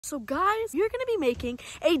So guys, we're gonna be making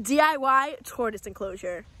a DIY tortoise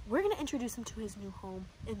enclosure. We're gonna introduce him to his new home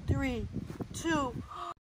in 3, 2.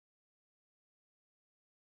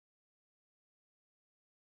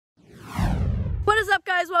 What is up,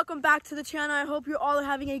 guys? Welcome back to the channel. I hope you're all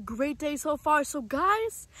having a great day so far. So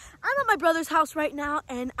guys, I'm at my brother's house right now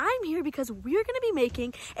and I'm here because we're gonna be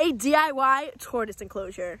making a DIY tortoise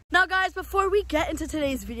enclosure. Now guys, before we get into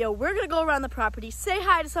today's video, we're gonna go around the property, say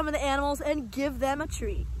hi to some of the animals and give them a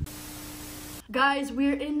treat. Guys,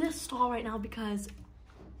 we're in this stall right now because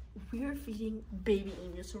we're feeding baby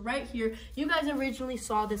emu. So right here, you guys originally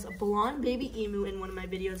saw this blonde baby emu in one of my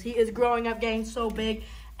videos. He is growing up, getting so big,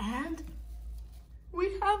 and we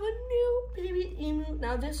have a new baby emu.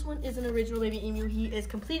 Now this one is an original baby emu. He is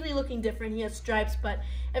completely looking different. He has stripes, but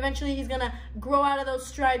eventually he's gonna grow out of those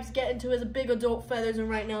stripes, get into his big adult feathers, and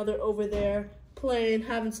right now they're over there playing,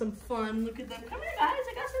 having some fun. Look at them. Come here, guys.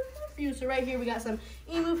 I got some food for you. So right here we got some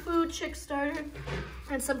emu food, chick starter,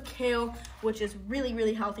 and some kale, which is really,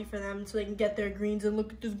 really healthy for them so they can get their greens. And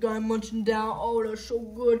look at this guy munching down. Oh, that's so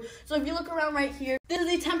good. So if you look around right here, this is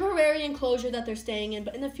a temporary enclosure that they're staying in,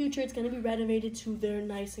 but in the future it's going to be renovated to their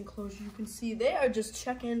nice enclosure. You can see they are just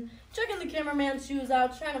checking the cameraman's shoes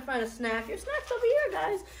out, trying to find a snack. Your snack's over here,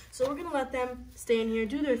 guys. So we're going to let them stay in here,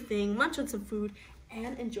 do their thing, munch on some food,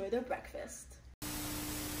 and enjoy their breakfast.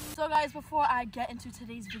 So guys, before I get into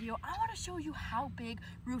today's video, I want to show you how big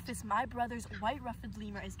Rufus, my brother's white-ruffed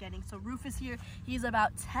lemur, is getting. So Rufus here, he's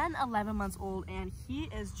about 10, 11 months old, and he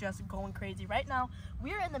is just going crazy. Right now,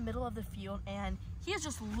 we're in the middle of the field, and he is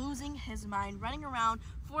just losing his mind, running around,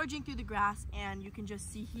 foraging through the grass, and you can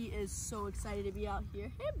just see he is so excited to be out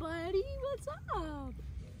here. Hey, buddy, what's up?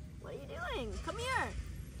 What are you doing? Come here.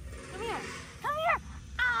 Come here. Come here.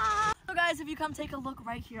 Ah! So guys, if you come take a look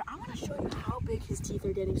right here, I want to show you how big his teeth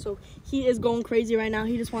are getting. So he is going crazy right now.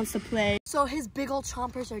 He just wants to play. So his big old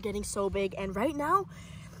chompers are getting so big, and right now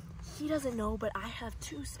he doesn't know, but I have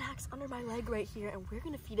 2 snacks under my leg right here, and we're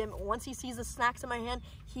gonna feed him. Once he sees the snacks in my hand,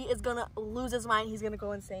 he is gonna lose his mind. He's gonna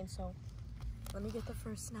go insane. So let me get the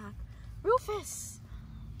first snack. Rufus,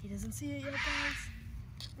 he doesn't see it yet,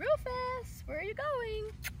 guys. Rufus, where are you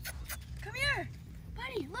going? Come here,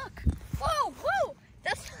 buddy. Look. Whoa, whoa.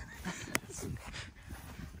 That's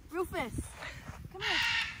Rufus, come here,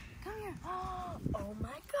 come here. Oh my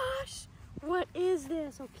gosh, what is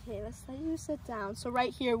this? Okay, let's let you sit down. So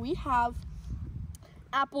right here we have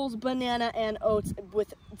apples, banana, and oats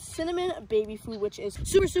with cinnamon baby food, which is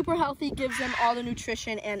super, super healthy, gives them all the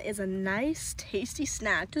nutrition, and is a nice, tasty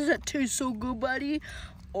snack. Does that taste so good, buddy?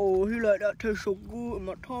 Oh, he like that tastes so good in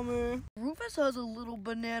my tummy. Rufus has a little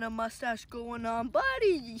banana mustache going on.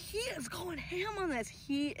 Buddy, he is going ham on this.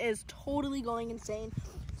 He is totally going insane.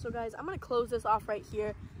 So guys, I'm gonna close this off right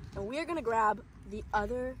here, and we are gonna grab the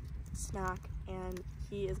other snack, and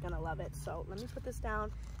he is gonna love it. So let me put this down.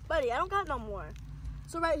 Buddy, I don't got no more.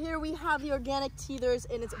 So right here we have the organic teethers,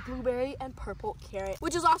 and it's blueberry and purple carrot,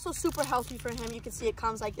 which is also super healthy for him. You can see it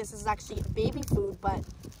comes like this. This is actually baby food, but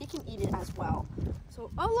he can eat it as well. So,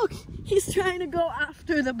 oh look, he's trying to go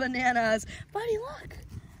after the bananas. Buddy, look,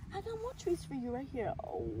 I got more treats for you right here.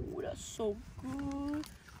 Oh, that's so good.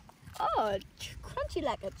 Oh, crunchy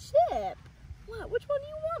like a chip. What? Which one do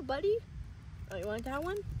you want, buddy? Oh, you want that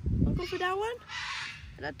one? Want to go for that one?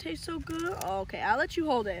 That tastes so good. Oh, okay, I'll let you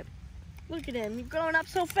hold it. Look at him, you're growing up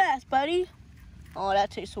so fast, buddy. Oh,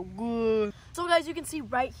 that tastes so good. So guys, you can see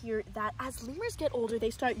right here that as lemurs get older,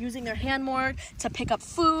 they start using their hand more to pick up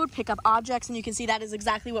food, pick up objects, and you can see that is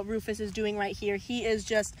exactly what Rufus is doing right here. He is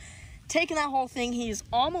just taking that whole thing. He's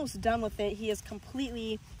almost done with it. He has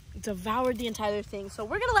completely devoured the entire thing. So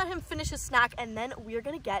we're gonna let him finish his snack, and then we're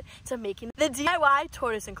gonna get to making the DIY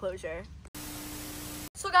tortoise enclosure.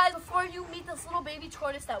 So guys, before you meet this little baby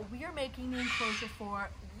tortoise that we are making the enclosure for,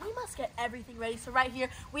 we must get everything ready. So right here,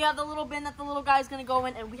 we have the little bin that the little guy is gonna go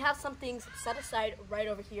in, and we have some things set aside right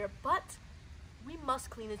over here, but we must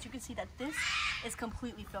clean this. You can see that this is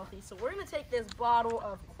completely filthy. So we're gonna take this bottle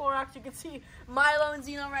of Clorox. You can see Milo and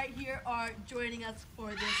Zeno right here are joining us for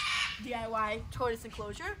this DIY tortoise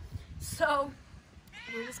enclosure. So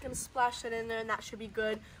we're just gonna splash it in there, and that should be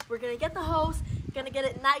good. We're gonna get the hose, gonna get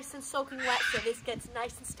it nice and soaking wet so this gets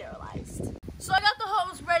nice and sterilized. So I got the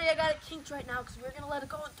hose ready. I got it kinked right now because we're gonna let it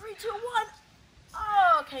go in 3, 2, 1.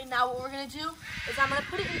 Oh, okay, now what we're gonna do is I'm gonna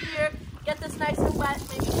put it in here, get this nice and wet,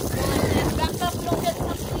 maybe just go like this. Back up, we don't get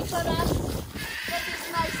something cut off. Get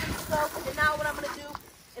this nice and soaked. And now what I'm gonna do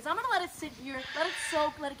is I'm gonna let it sit here, let it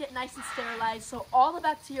soak, let it get nice and sterilized so all the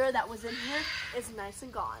bacteria that was in here is nice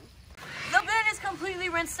and gone. The bin is completely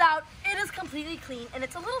rinsed out. It is completely clean, and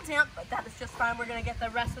it's a little damp, but that is just fine. We're gonna get the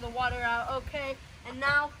rest of the water out, okay? And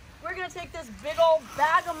now we're gonna take this big old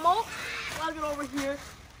bag of mulch, plug it over here,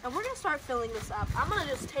 and we're gonna start filling this up. I'm gonna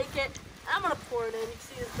just take it and I'm gonna pour it in. You can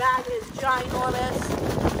see this bag is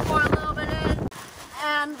ginormous. Pour a little bit in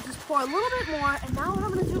and just pour a little bit more. And now what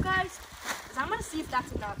I'm gonna do, guys, is I'm gonna see if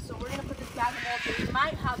that's enough. So we're gonna put this bag of mulch in. We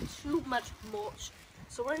might have too much mulch.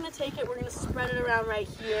 So we're gonna take it, we're gonna spread it around right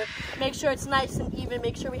here. Make sure it's nice and even,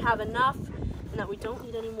 make sure we have enough and that we don't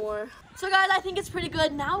need any more. So guys, I think it's pretty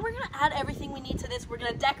good. Now we're gonna add everything we need to this. We're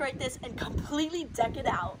gonna decorate this and completely deck it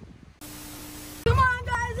out. Come on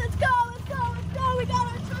guys, let's go, let's go, let's go. We got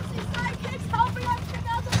our trusty sidekicks helping us check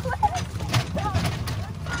out the plants.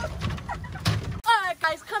 All right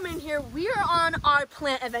guys, come in here. We are on our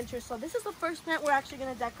plant adventure. So this is the first plant we're actually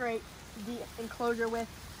gonna decorate the enclosure with.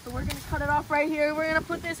 So we're gonna cut it off right here. We're gonna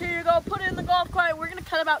put this, here you go, put it in the golf cart. We're gonna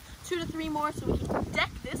cut about 2 to 3 more so we can deck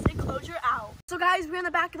this enclosure out. So guys, we're in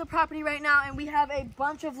the back of the property right now and we have a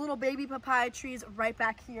bunch of little baby papaya trees right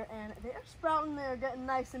back here and they are sprouting, they're getting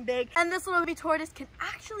nice and big. And this little baby tortoise can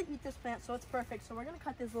actually eat this plant, so it's perfect. So we're gonna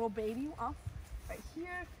cut this little baby off right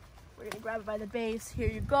here. We're gonna grab it by the base. Here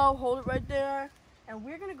you go, hold it right there. And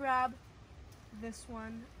we're gonna grab this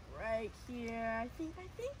one right here. I think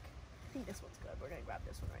this one's good. We're gonna grab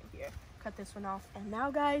this one right here, cut this one off. And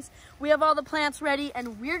now guys, we have all the plants ready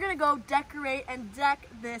and we're gonna go decorate and deck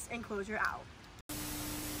this enclosure out.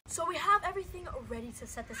 So we have everything ready to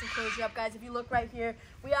set this enclosure up, guys. If you look right here,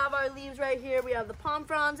 we have our leaves right here. We have the palm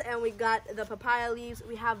fronds and we got the papaya leaves.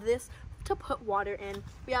 We have this to put water in.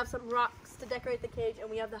 We have some rocks to decorate the cage and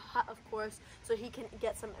we have the hut, of course, so he can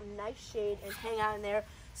get some nice shade and hang out in there.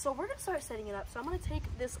 So we're gonna start setting it up. So I'm gonna take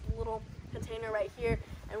this little container right here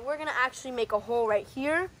and we're gonna actually make a hole right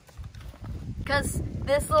here because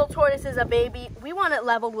this little tortoise is a baby. We want it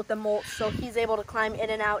leveled with the mulch so he's able to climb in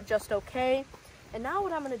and out just okay. And now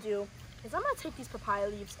what I'm gonna do is I'm gonna take these papaya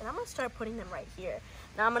leaves and I'm gonna start putting them right here.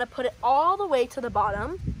 Now I'm gonna put it all the way to the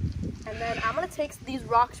bottom and then I'm gonna take these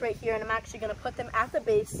rocks right here and I'm actually gonna put them at the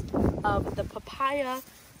base of the papaya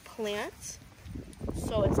plant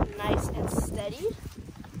so it's nice and steady.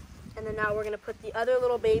 And then now we're gonna put the other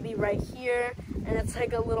little baby right here and it's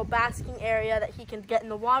like a little basking area that he can get in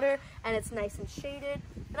the water and it's nice and shaded.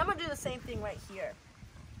 And I'm gonna do the same thing right here.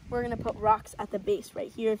 We're gonna put rocks at the base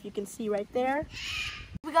right here, if you can see right there.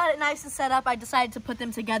 We got it nice and set up. I decided to put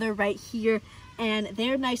them together right here and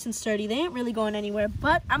they're nice and sturdy. They ain't really going anywhere,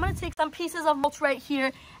 but I'm gonna take some pieces of mulch right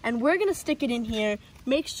here and we're gonna stick it in here.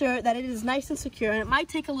 Make sure that it is nice and secure and it might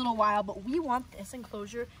take a little while, but we want this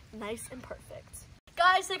enclosure nice and perfect.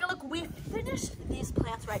 Guys, take a look. We finished these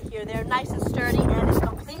plants right here. They're nice and sturdy and it's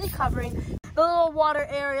completely covering the little water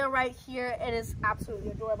area right here. It is absolutely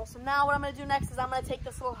adorable. So now what I'm going to do next is I'm going to take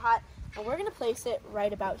this little hut and we're going to place it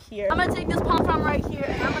right about here. I'm going to take this palm frond right here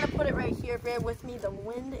and I'm going to put it right here. Bear with me. The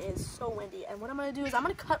wind is so windy. And what I'm going to do is I'm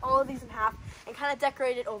going to cut all of these in half and kind of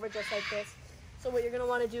decorate it over just like this. So what you're going to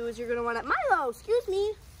want to do is you're going to want to... Milo, excuse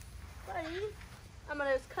me. Buddy. I'm going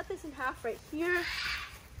to just cut this in half right here.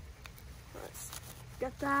 Let's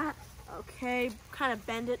get that. Okay, kind of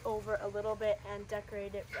bend it over a little bit and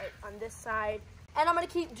decorate it right on this side. And I'm going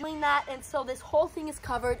to keep doing that until this whole thing is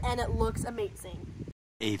covered and it looks amazing.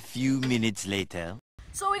 A few minutes later.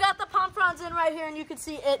 So we got the palm fronds in right here and you can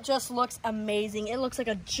see it just looks amazing. It looks like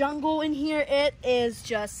a jungle in here. It is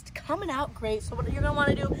just coming out great. So what you're going to want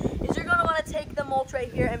to do is you're going to want to take the mulch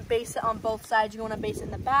right here and base it on both sides. You're going to base it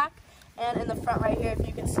in the back and in the front right here. If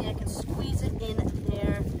you can see, I can squeeze it in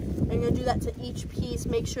there. And you're going to do that to each piece.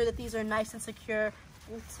 Make sure that these are nice and secure.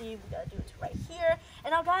 Let's see, we got to do it right here.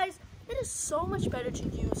 And now guys, it is so much better to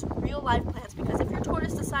use real live plants because if your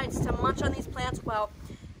tortoise decides to munch on these plants, well,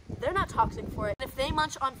 they're not toxic for it. If they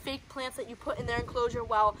munch on fake plants that you put in their enclosure,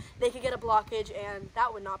 well, they could get a blockage and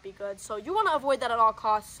that would not be good. So you want to avoid that at all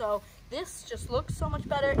costs. So this just looks so much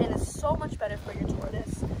better and is so much better for your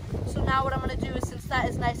tortoise. So now what I'm going to do is, since that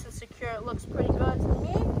is nice and secure, it looks pretty good to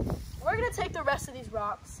me, we're going to take the rest of these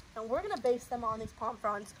rocks and we're going to base them on these palm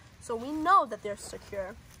fronds so we know that they're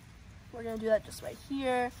secure. We're going to do that just right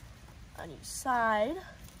here on each side.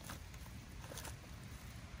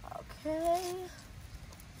 Okay.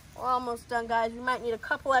 We're almost done, guys. We might need a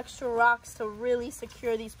couple extra rocks to really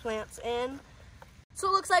secure these plants in. So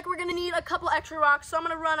it looks like we're going to need a couple extra rocks. So I'm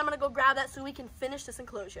going to run. I'm going to go grab that so we can finish this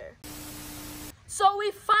enclosure. So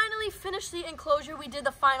we finally finished the enclosure. We did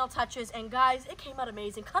the final touches and guys, it came out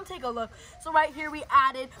amazing. Come take a look. So right here we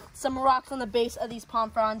added some rocks on the base of these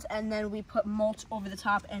palm fronds and then we put mulch over the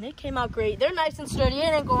top and it came out great. They're nice and sturdy.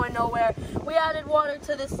 It ain't going nowhere. We added water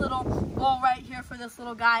to this little bowl right here for this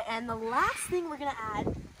little guy, and the last thing we're gonna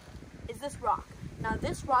add is this rock. Now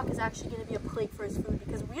this rock is actually going to be a plate for his food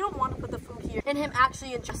because we don't want to put the food here and him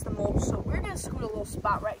actually ingest the mulch. So we're going to scoot a little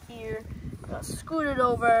spot right here. Scoot it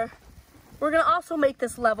over. We're going to also make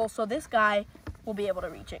this level so this guy will be able to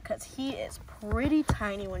reach it because he is pretty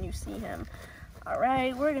tiny when you see him. All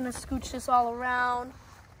right, we're going to scooch this all around.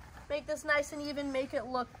 Make this nice and even, make it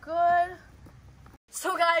look good.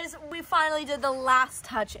 So guys, we finally did the last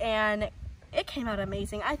touch and it came out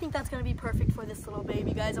amazing. I think that's going to be perfect for this little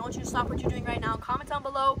baby, guys. I want you to stop what you're doing right now and comment down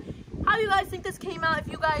below how you guys think this came out, if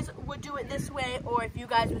you guys would do it this way or if you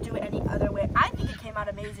guys would do it any other way. I think it came out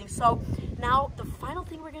amazing. So now the final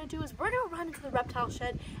thing we're going to do is we're going to run into the reptile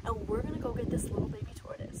shed and we're going to go get this little baby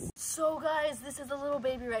tortoise. So guys, this is the little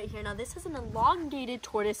baby right here. Now this is an elongated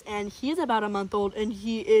tortoise and he is about a month old and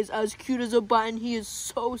he is as cute as a button. He is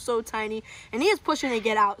so tiny and he is pushing to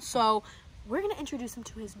get out. So we're going to introduce him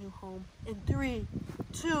to his new home in 3,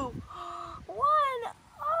 2, 1. Oh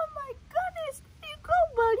my goodness. There you go,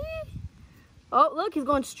 buddy. Oh, look, he's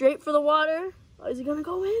going straight for the water. Oh, is he going to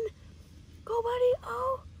go in? Go, buddy.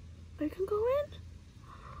 Oh, are you going to go in?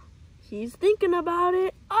 He's thinking about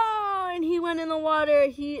it. Oh, and he went in the water.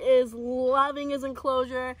 He is loving his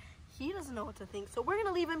enclosure. He doesn't know what to think. So we're going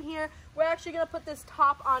to leave him here. We're actually going to put this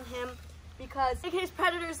top on him because in case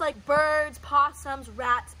predators like birds, possums,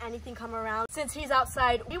 rats, anything come around, since he's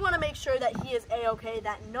outside, we want to make sure that he is a-okay,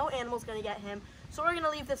 that no animal's going to get him. So we're going to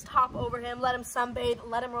leave this top over him, let him sunbathe,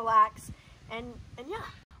 let him relax, and yeah.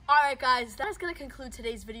 Alright guys, that is going to conclude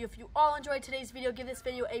today's video. If you all enjoyed today's video, give this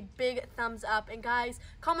video a big thumbs up. And guys,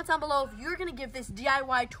 comment down below if you're going to give this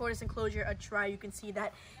DIY tortoise enclosure a try. You can see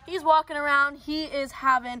that he's walking around. He is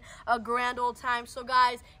having a grand old time. So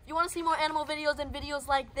guys, if you want to see more animal videos and videos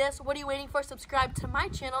like this, what are you waiting for? Subscribe to my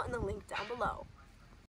channel in the link down below.